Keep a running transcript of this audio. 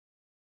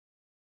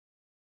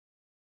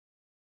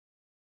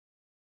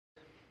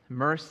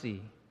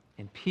mercy,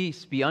 and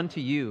peace be unto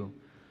you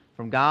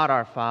from God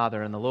our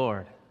Father and the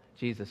Lord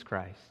Jesus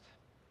Christ.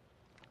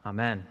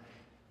 Amen.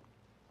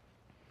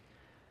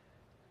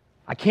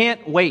 I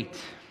can't wait.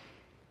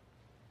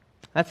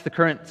 That's the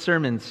current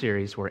sermon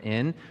series we're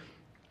in.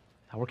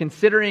 We're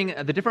considering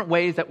the different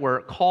ways that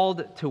we're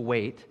called to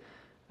wait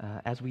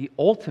as we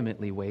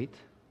ultimately wait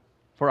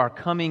for our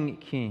coming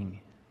King,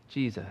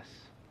 Jesus.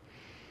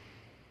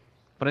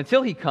 But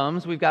until he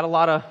comes, we've got a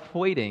lot of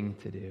waiting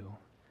to do.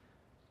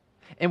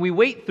 And we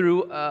wait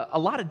through a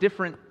lot of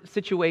different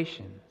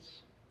situations,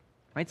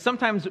 right?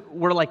 Sometimes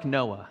we're like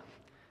Noah,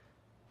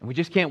 and we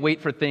just can't wait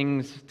for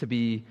things to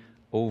be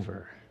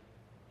over.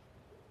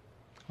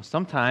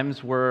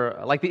 Sometimes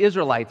we're like the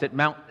Israelites at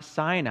Mount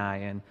Sinai,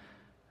 and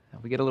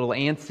we get a little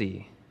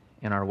antsy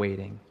in our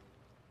waiting.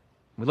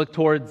 We look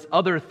towards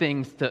other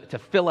things to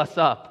fill us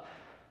up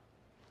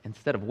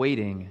instead of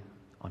waiting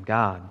on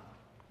God.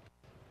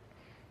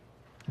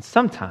 And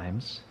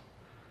sometimes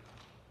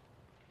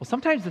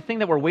the thing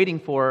that we're waiting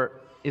for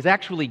is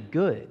actually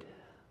good.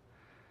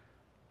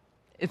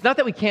 It's not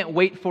that we can't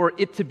wait for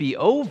it to be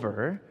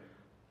over.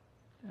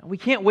 We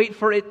can't wait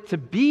for it to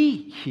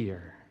be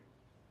here.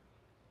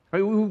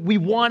 Right? We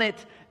want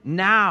it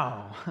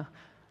now.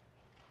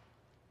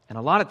 And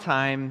a lot of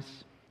times,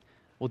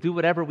 we'll do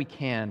whatever we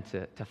can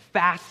to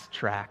fast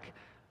track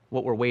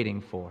what we're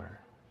waiting for.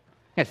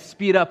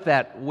 Speed up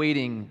that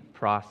waiting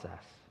process.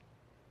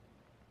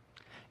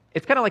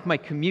 It's kind of like my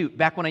commute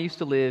back when I used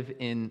to live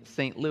in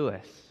St.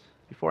 Louis,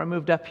 before I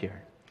moved up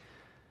here.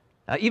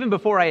 Even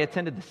before I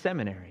attended the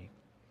seminary.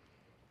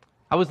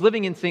 I was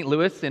living in St.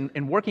 Louis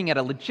and working at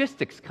a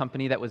logistics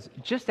company that was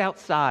just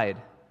outside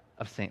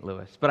of St.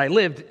 Louis, but I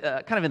lived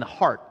kind of in the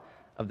heart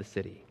of the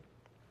city.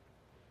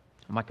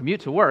 My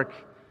commute to work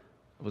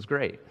was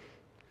great.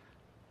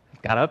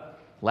 I got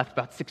up, left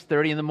about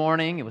 6:30 in the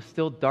morning. It was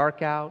still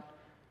dark out.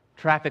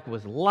 Traffic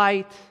was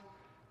light.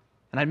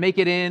 And I'd make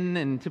it in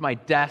and to my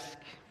desk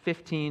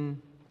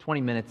 15,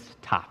 20 minutes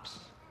tops.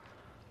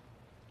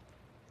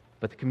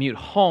 But the commute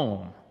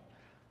home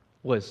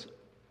was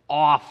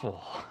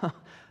awful.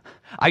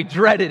 I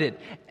dreaded it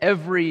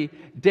every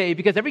day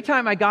because every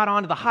time I got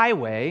onto the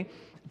highway,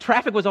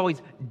 traffic was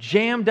always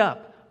jammed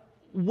up,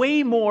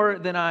 way more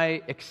than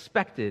I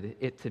expected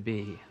it to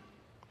be.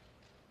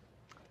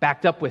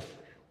 Backed up with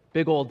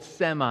big old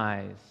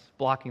semis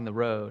blocking the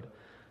road,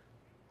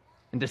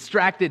 and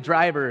distracted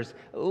drivers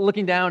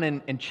looking down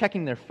and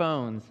checking their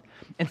phones.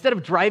 Instead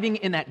of driving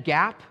in that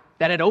gap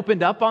that had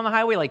opened up on the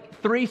highway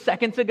like 3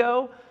 seconds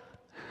ago,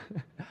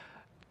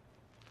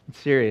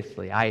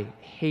 seriously, I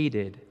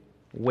hated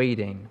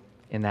waiting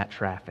in that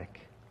traffic.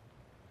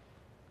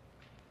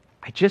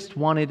 I just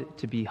wanted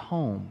to be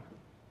home.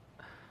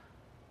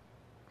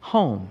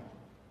 Home,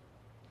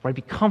 where I'd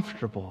be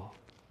comfortable,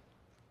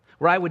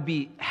 where I would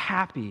be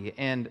happy,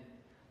 and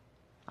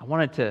I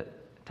wanted to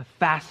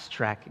fast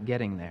track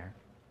getting there.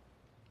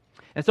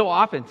 And so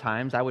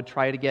oftentimes I would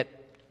try to get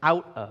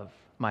out of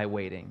my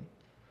waiting.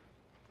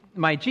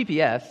 My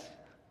GPS,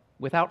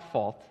 without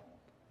fault,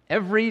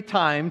 every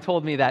time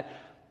told me that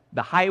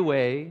the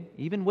highway,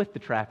 even with the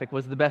traffic,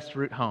 was the best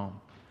route home.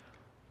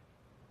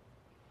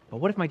 But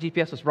what if my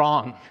GPS was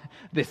wrong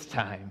this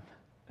time?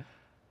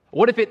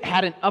 What if it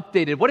hadn't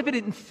updated? What if it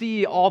didn't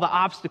see all the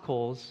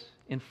obstacles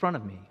in front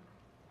of me?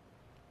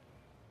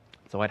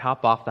 So I'd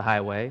hop off the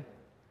highway,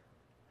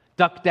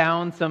 duck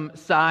down some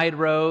side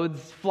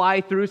roads,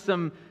 fly through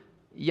some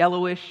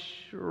yellowish,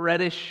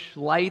 reddish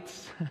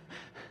lights.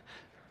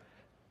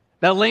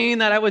 The lane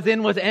that I was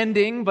in was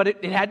ending, but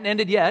it hadn't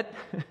ended yet.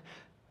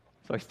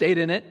 So I stayed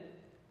in it,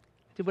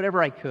 did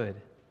whatever I could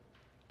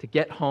to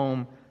get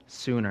home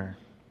sooner,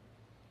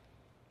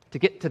 to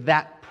get to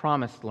that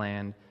promised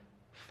land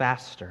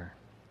faster.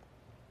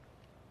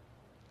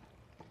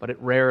 But it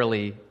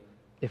rarely,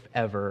 if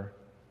ever,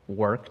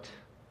 worked.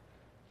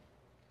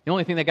 The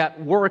only thing that got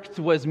worked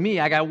was me.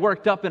 I got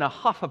worked up in a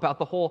huff about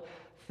the whole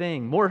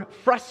thing, more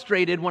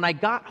frustrated when I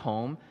got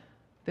home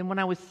than when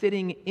I was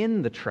sitting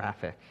in the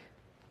traffic.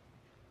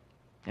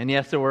 And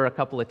yes, there were a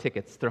couple of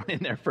tickets thrown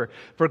in there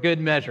for good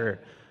measure.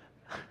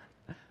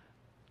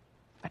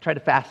 I tried to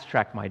fast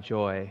track my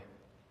joy,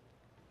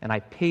 and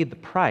I paid the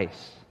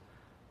price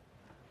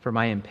for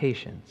my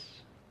impatience.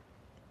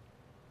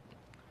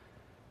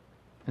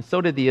 And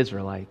so did the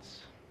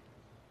Israelites.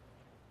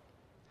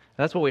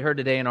 That's what we heard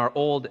today in our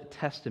Old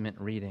Testament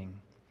reading.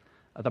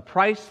 The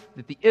price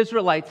that the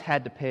Israelites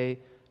had to pay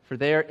for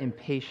their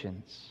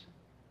impatience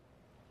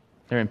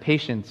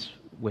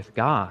with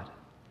God.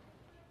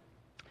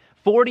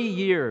 40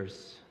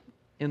 years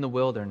in the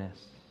wilderness.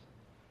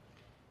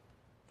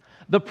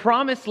 The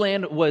promised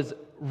land was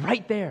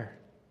right there.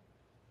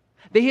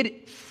 They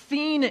had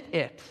seen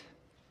it.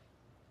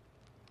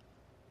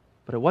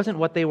 But it wasn't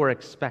what they were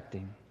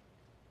expecting.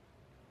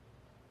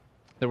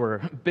 There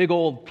were big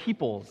old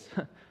peoples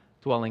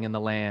dwelling in the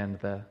land,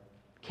 the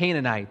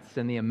Canaanites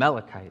and the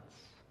Amalekites.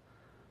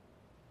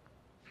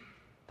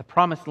 The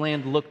promised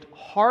land looked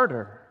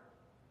harder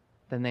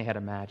than they had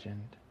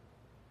imagined.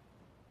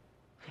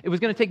 It was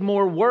going to take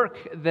more work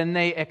than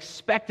they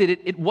expected.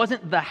 It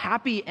wasn't the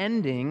happy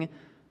ending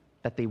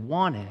that they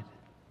wanted.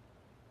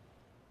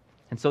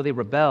 And so they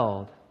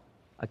rebelled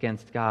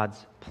against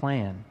God's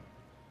plan.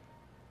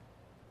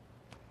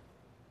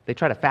 They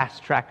try to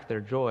fast track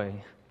their joy.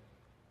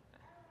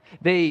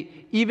 They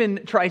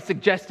even try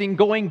suggesting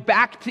going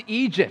back to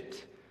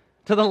Egypt,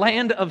 to the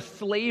land of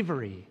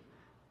slavery,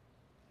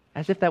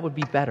 as if that would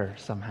be better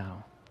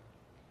somehow.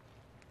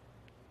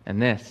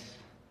 And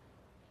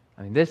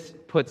this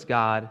puts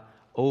God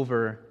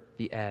over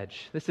the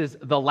edge. This is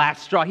the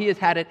last straw. He has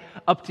had it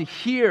up to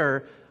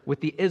here with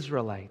the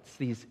Israelites,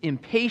 these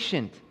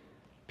impatient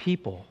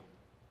people.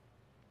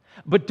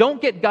 But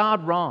don't get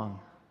God wrong.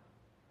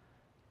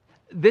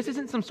 This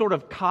isn't some sort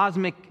of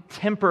cosmic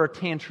temper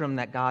tantrum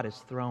that God is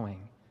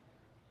throwing.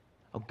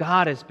 Oh,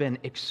 God has been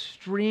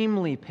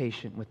extremely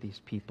patient with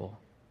these people.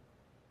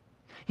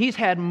 He's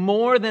had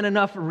more than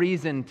enough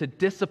reason to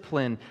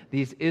discipline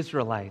these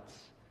Israelites.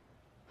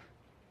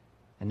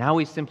 And now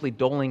he's simply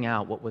doling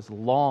out what was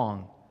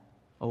long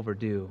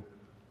overdue.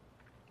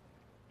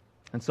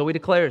 And so he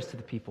declares to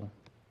the people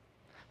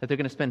that they're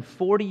going to spend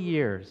 40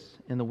 years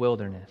in the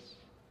wilderness.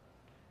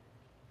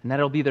 And that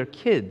it'll be their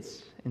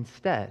kids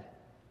instead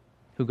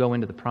who go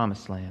into the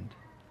promised land.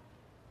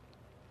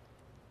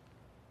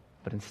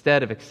 But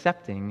instead of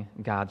accepting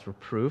God's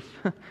reproof,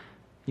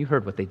 you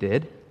heard what they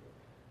did.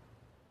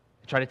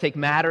 They try to take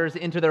matters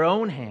into their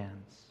own hands.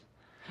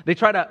 They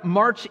try to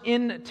march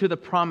into the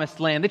promised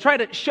land. They try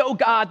to show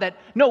God that,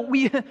 no,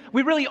 we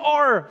really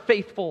are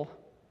faithful.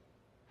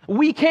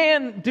 We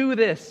can do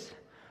this.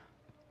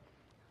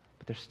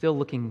 But they're still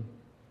looking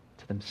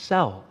to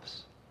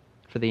themselves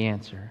for the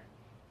answer,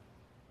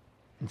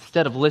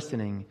 instead of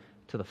listening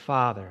to the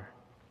Father.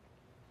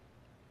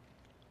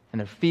 And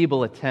their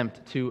feeble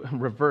attempt to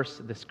reverse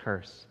this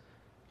curse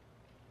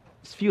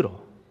is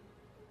futile.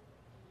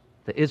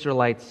 The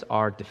Israelites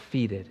are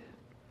defeated.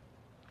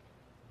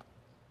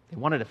 They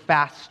wanted to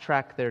fast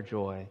track their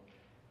joy,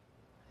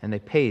 and they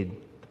paid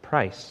the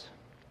price.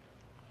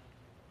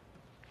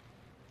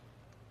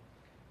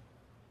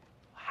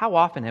 How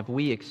often have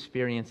we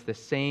experienced the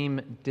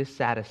same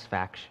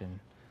dissatisfaction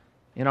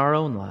in our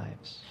own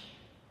lives?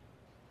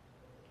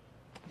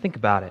 Think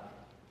about it.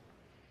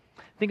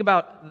 Think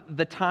about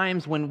the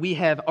times when we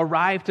have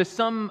arrived to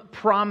some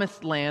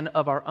promised land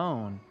of our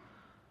own,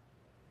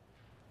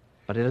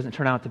 but it doesn't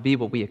turn out to be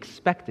what we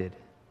expected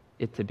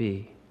it to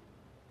be.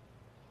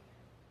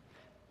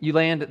 You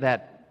land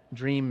that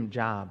dream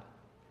job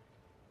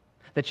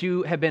that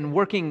you have been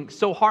working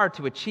so hard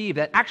to achieve,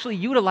 that actually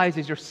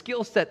utilizes your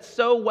skill set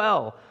so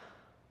well,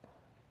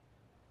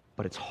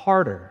 but it's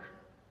harder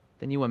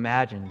than you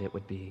imagined it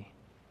would be.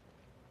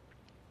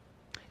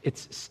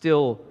 It's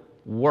still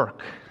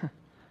work,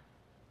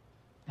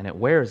 and it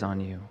wears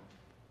on you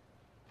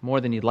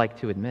more than you'd like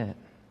to admit.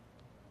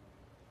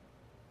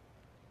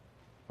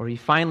 Or you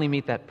finally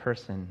meet that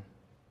person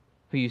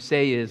who you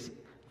say is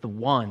the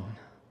one.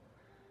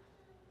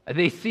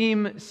 They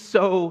seem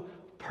so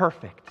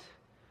perfect.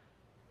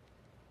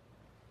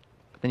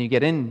 But then you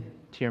get into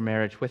your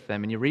marriage with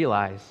them and you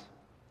realize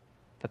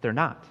that they're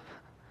not.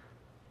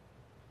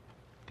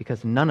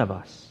 Because none of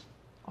us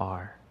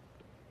are.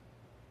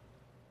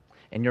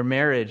 And your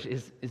marriage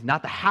is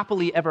not the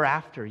happily ever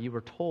after you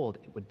were told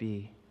it would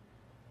be.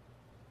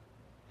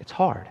 It's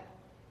hard.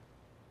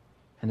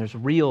 And there's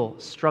real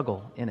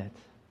struggle in it.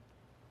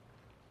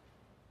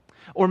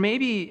 Or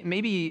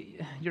maybe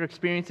your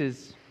experience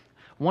is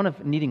one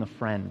of needing a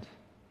friend.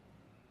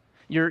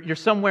 You're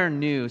somewhere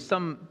new,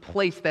 some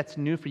place that's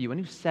new for you, a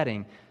new setting.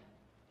 And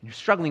you're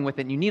struggling with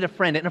it, and you need a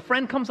friend. And a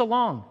friend comes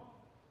along,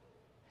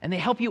 and they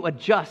help you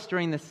adjust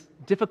during this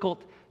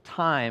difficult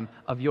time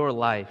of your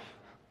life.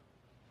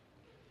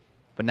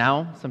 But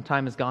now some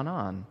time has gone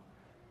on,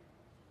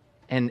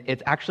 and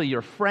it's actually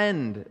your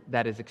friend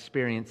that is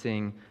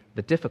experiencing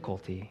the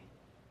difficulty.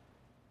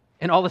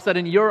 And all of a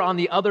sudden, you're on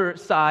the other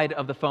side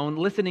of the phone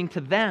listening to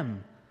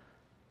them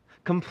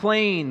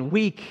complain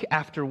week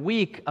after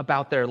week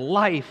about their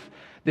life.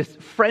 This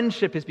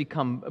friendship has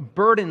become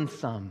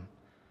burdensome.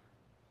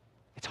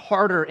 It's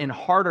harder and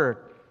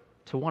harder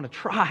to want to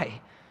try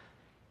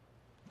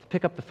to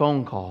pick up the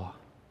phone call,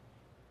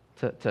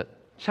 to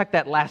check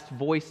that last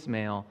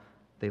voicemail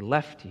they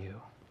left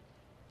you.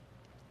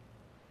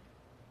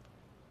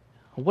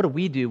 What do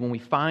we do when we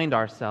find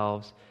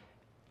ourselves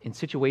in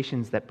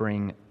situations that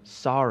bring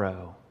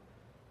sorrow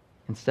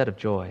instead of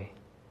joy?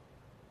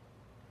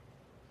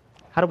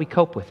 How do we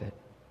cope with it?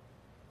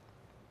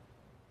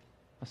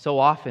 So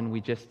often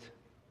we just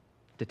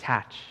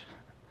detach.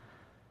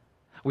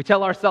 We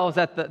tell ourselves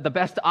that the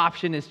best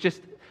option is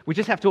we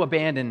just have to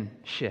abandon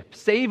ship,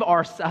 save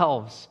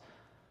ourselves.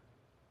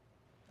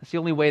 That's the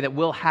only way that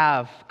we'll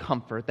have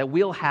comfort, that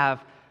we'll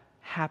have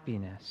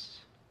happiness.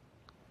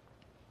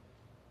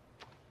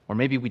 Or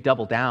maybe we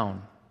double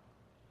down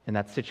in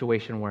that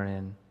situation we're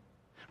in,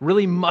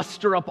 really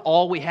muster up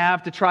all we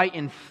have to try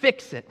and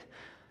fix it.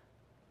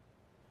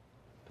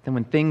 But then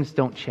when things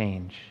don't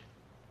change,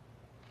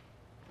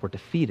 we're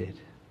defeated.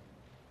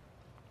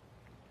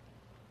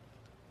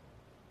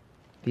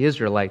 The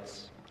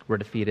Israelites were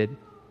defeated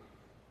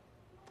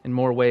in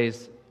more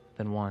ways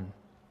than one.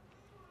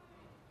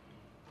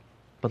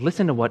 But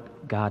listen to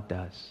what God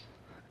does.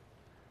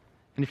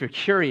 And if you're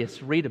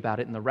curious, read about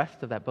it in the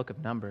rest of that book of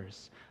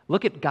Numbers.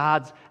 Look at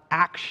God's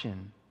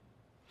action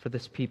for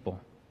this people.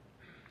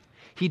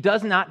 He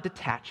does not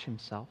detach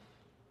himself.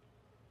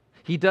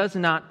 He does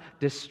not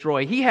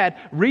destroy. He had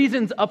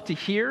reasons up to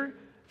here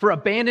for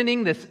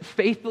abandoning this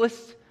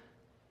faithless,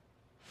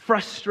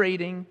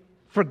 frustrating,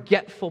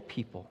 forgetful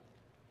people.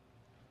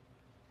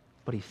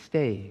 But he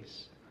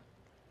stays.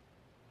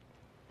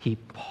 He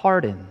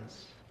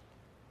pardons.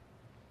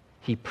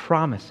 He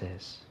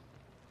promises.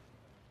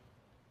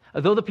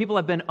 Though the people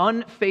have been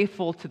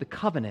unfaithful to the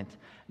covenant,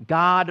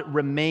 God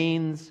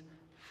remains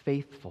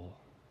faithful.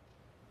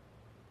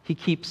 He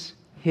keeps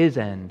his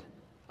end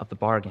of the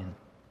bargain.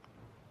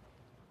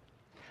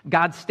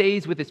 God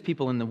stays with his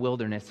people in the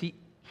wilderness. He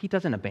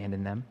doesn't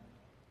abandon them.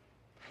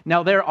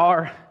 Now, there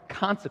are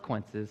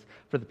consequences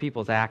for the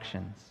people's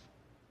actions.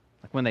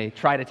 Like when they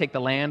try to take the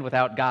land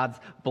without God's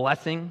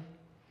blessing.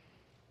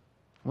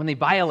 When they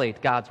violate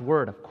God's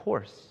word, of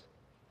course,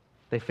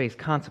 they face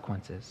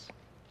consequences.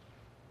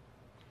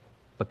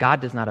 But God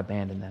does not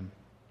abandon them.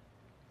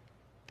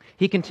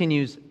 He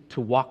continues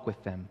to walk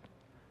with them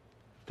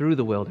through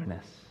the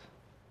wilderness,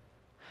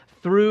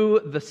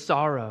 through the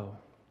sorrow.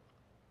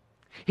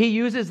 He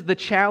uses the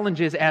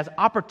challenges as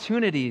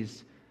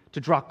opportunities to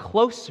draw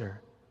closer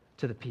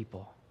to the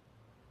people,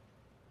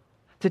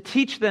 to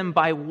teach them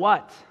by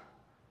what,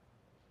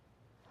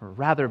 or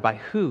rather by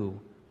who,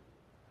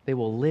 they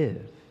will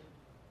live,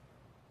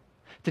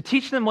 to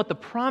teach them what the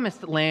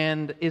promised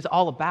land is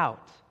all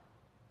about,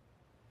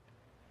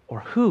 or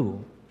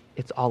who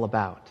it's all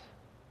about.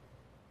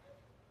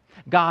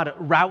 God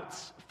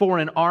routes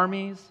foreign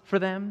armies for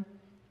them.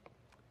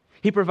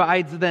 He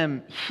provides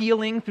them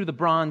healing through the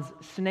bronze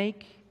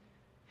snake.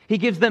 He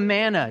gives them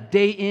manna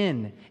day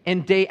in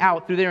and day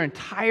out through their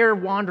entire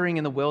wandering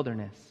in the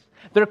wilderness.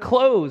 Their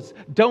clothes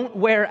don't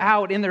wear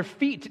out and their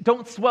feet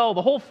don't swell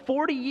the whole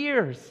 40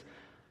 years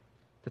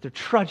that they're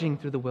trudging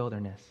through the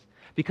wilderness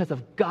because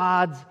of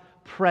God's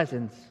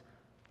presence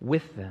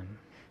with them.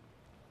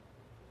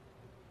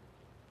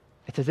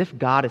 It's as if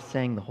God is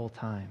saying the whole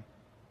time,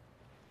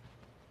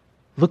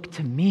 look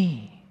to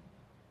me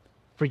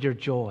for your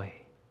joy.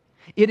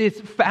 It is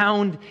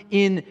found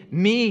in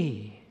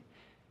me.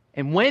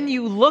 And when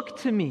you look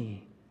to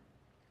me,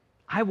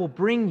 I will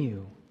bring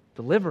you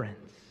deliverance.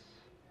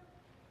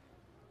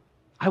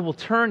 I will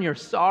turn your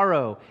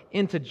sorrow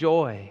into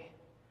joy.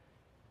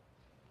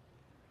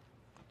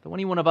 Though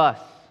any one of us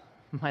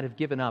might have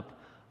given up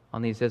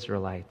on these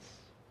Israelites,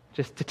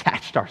 just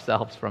detached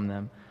ourselves from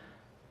them,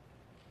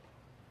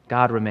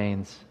 God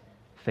remains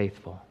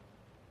faithful.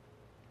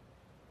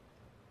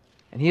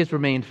 And he has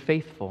remained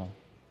faithful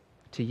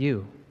to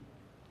you.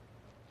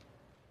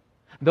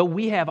 Though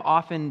we have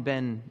often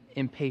been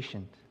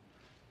impatient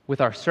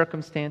with our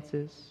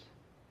circumstances,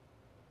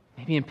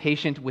 maybe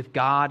impatient with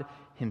God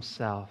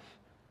himself,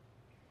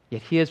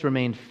 yet he has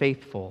remained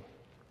faithful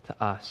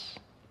to us.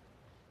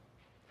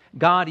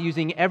 God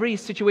using every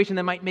situation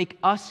that might make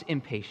us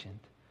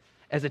impatient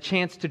as a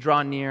chance to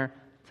draw near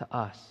to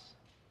us,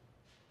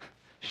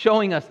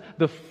 showing us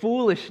the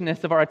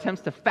foolishness of our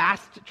attempts to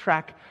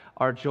fast-track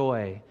our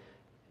joy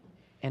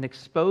and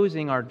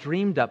exposing our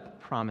dreamed-up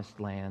promised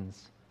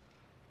lands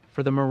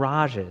for the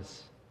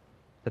mirages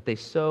that they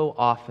so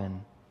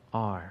often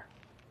are.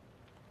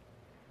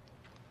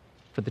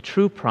 For the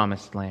true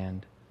promised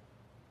land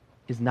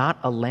is not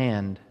a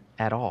land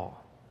at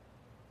all.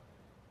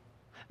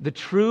 The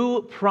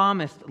true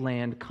promised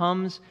land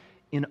comes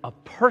in a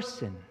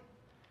person,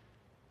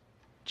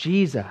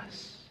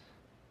 Jesus.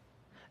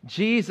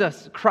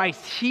 Jesus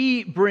Christ,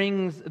 he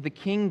brings the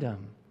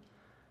kingdom.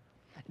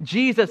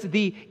 Jesus,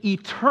 the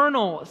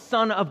eternal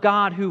Son of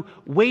God who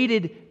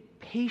waited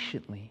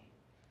patiently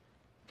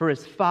for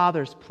his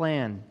Father's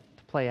plan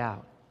to play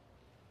out.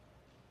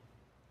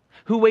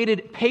 Who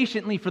waited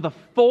patiently for the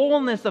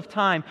fullness of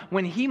time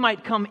when he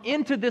might come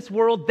into this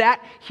world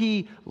that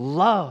he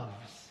loves,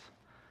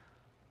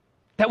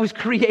 that was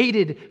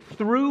created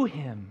through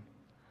him,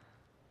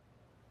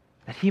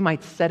 that he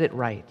might set it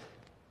right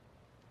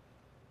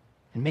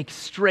and make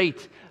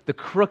straight the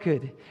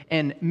crooked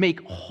and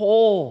make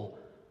whole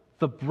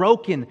the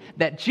broken,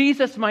 that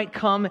Jesus might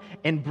come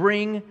and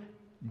bring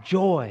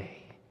joy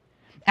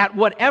at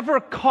whatever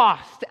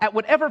cost, at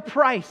whatever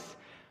price,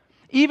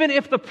 even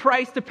if the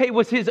price to pay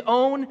was his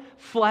own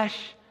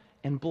flesh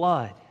and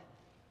blood.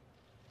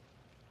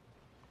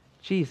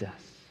 Jesus.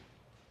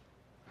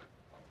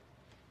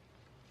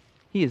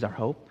 He is our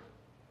hope.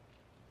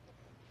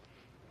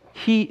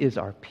 He is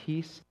our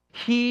peace.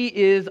 He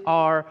is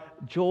our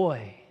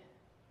joy.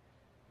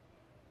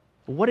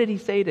 What did he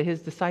say to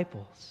his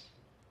disciples?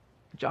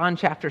 John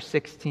chapter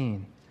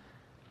 16.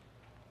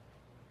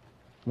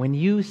 When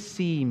you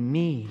see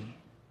me,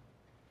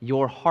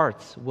 your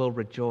hearts will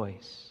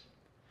rejoice.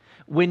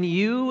 When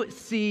you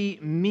see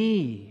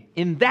me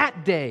in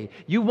that day,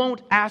 you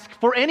won't ask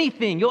for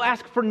anything. You'll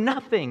ask for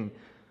nothing.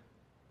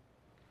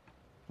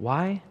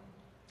 Why?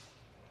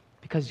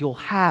 because you'll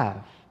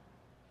have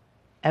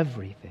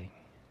everything.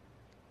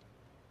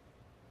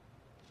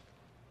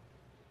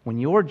 When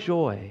your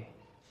joy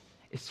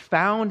is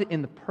found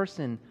in the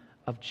person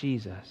of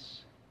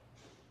Jesus,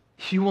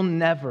 you will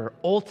never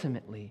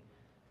ultimately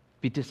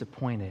be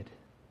disappointed,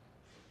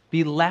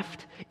 be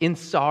left in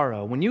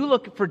sorrow. When you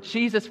look for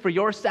Jesus for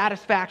your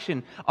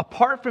satisfaction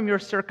apart from your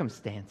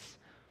circumstance,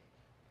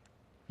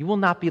 you will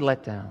not be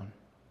let down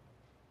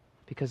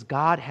because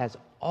God has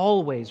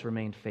always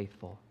remained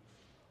faithful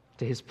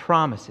to his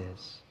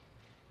promises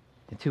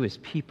and to his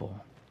people.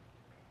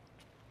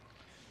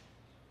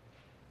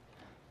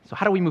 So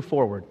how do we move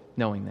forward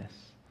knowing this?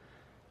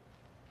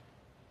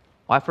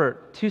 I'll offer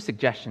two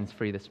suggestions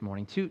for you this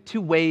morning, two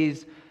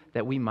ways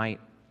that we might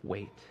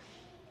wait.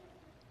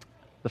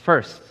 The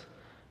first,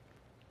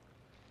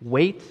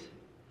 wait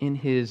in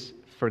his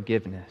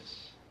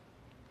forgiveness.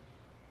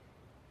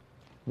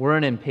 We're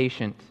an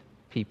impatient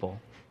people.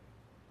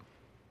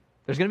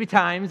 There's going to be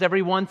times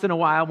every once in a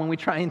while when we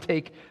try and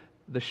take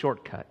the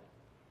shortcut.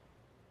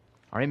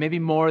 All right, maybe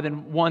more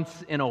than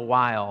once in a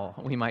while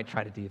we might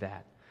try to do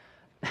that.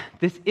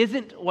 This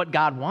isn't what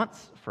God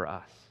wants for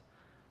us.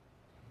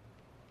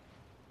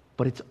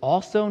 But it's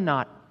also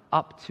not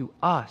up to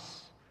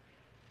us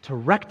to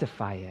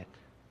rectify it.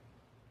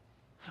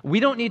 We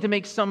don't need to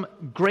make some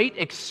great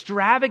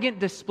extravagant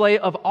display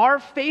of our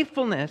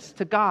faithfulness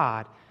to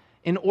God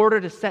in order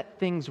to set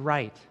things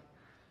right.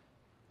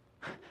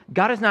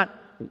 God is not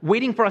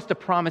waiting for us to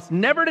promise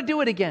never to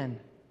do it again,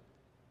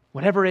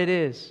 whatever it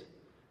is,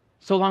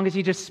 so long as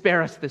he just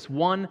spare us this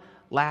one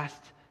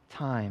last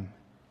time.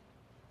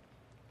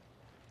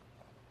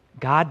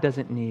 God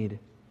doesn't need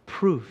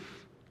proof,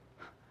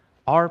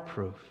 our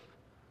proof.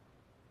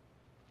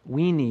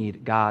 We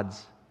need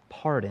God's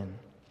pardon.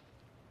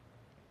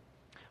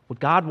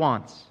 What God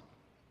wants,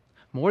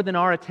 more than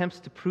our attempts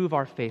to prove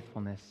our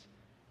faithfulness,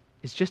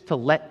 is just to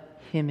let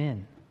him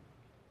in.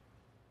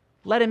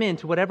 Let him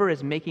into whatever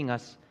is making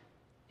us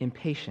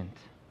impatient.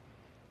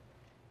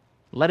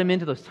 Let him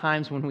into those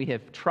times when we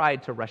have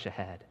tried to rush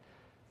ahead.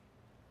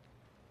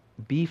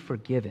 Be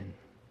forgiven.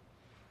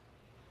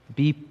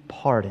 Be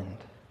pardoned.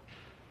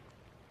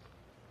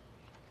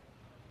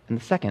 And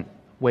the second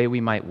way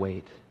we might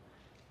wait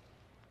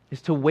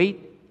is to wait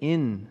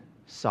in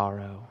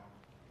sorrow.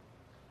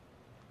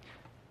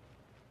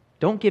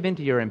 Don't give in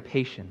to your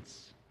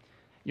impatience.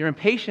 Your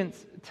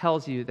impatience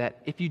tells you that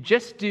if you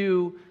just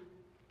do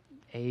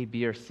A,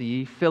 B, or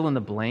C, fill in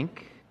the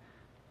blank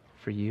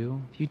for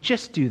you, if you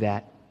just do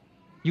that,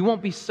 you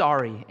won't be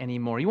sorry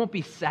anymore. You won't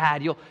be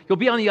sad. You'll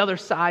be on the other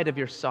side of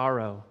your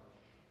sorrow.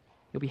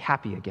 You'll be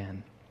happy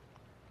again.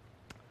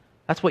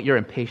 That's what your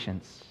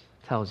impatience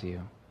tells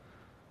you.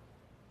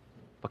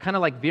 But kind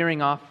of like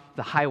veering off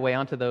the highway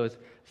onto those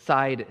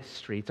side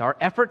streets, our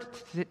effort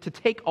to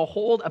take a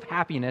hold of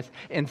happiness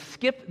and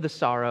skip the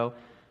sorrow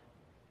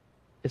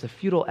is a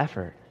futile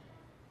effort.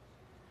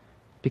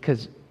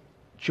 Because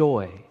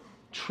joy,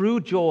 true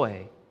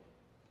joy,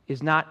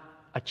 is not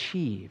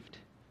achieved.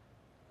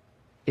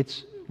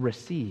 It's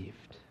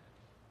received.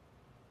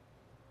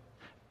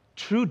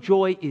 True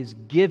joy is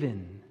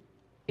given.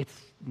 It's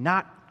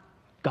not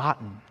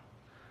gotten.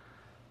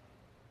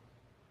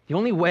 The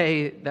only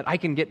way that I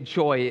can get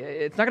joy,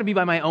 it's not going to be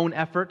by my own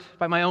effort,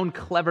 by my own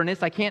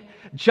cleverness. I can't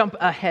jump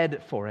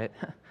ahead for it.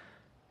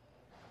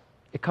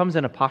 It comes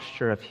in a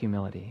posture of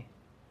humility.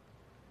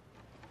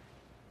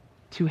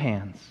 Two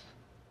hands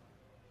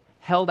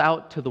held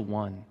out to the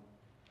one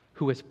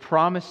who has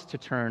promised to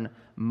turn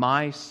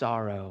my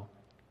sorrow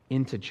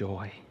into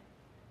joy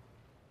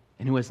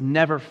and who has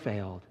never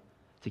failed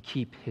to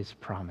keep his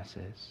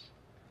promises.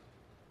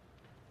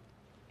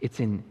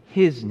 It's in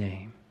his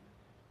name,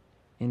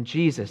 in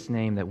Jesus'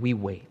 name, that we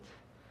wait.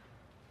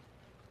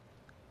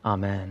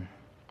 Amen.